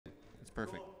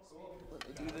Perfect.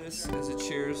 Do this as a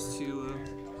cheers to.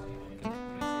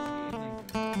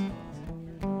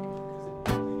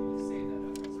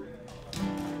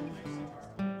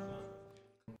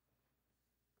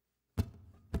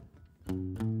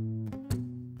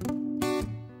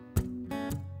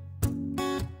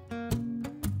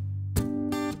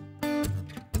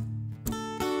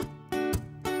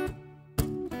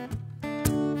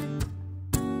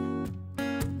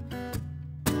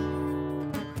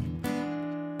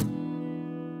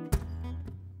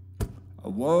 I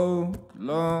walked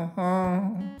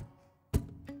along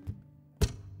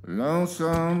a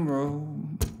lonesome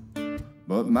road,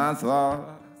 but my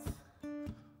thoughts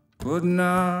could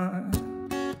not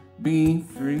be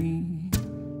free.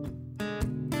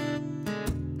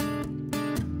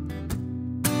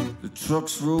 The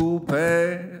trucks roll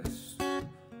past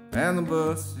and the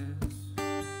buses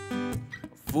are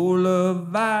full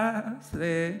of eyes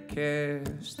that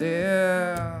cast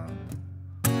their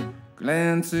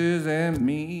glances at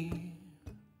me.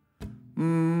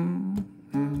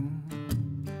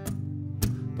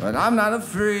 But I'm not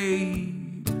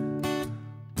afraid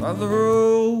of the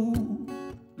road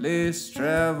less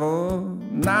traveled.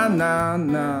 Nah, nah,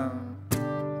 nah.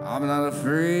 I'm not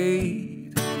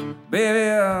afraid, baby,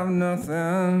 of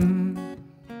nothing.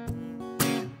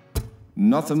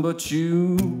 Nothing but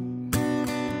you.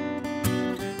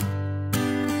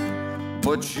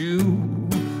 But you.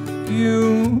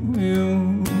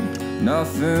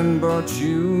 Nothing but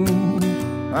you.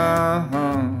 I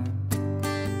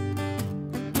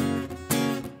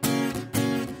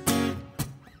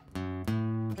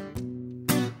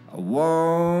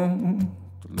walked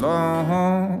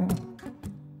along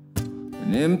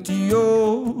an empty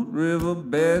old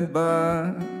riverbed,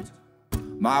 but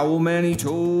my old man, he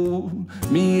told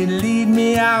me to lead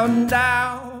me out and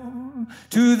down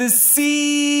to the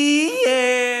sea,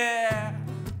 yeah.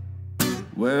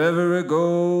 Wherever it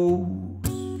goes,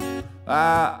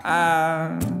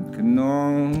 I can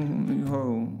only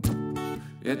hope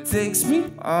it takes me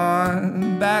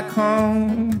on back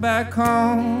home,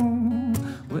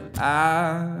 where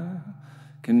I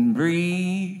can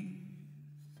breathe.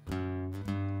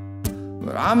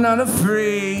 But I'm not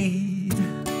afraid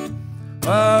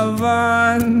of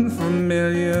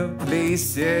unfamiliar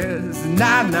places.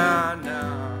 Nah, nah,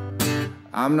 nah.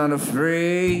 I'm not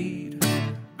afraid,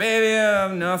 baby,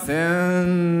 of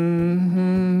nothing.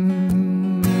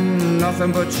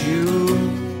 Nothing but you.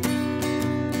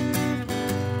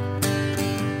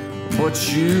 But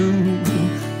you.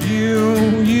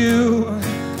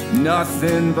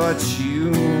 Nothing but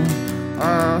you.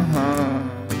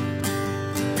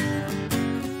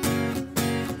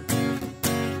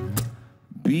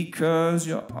 Because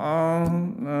you're all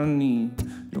I need.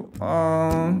 You're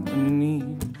all I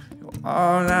need. You're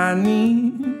all I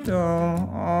need. You're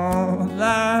all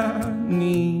I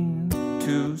need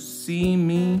to see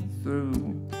me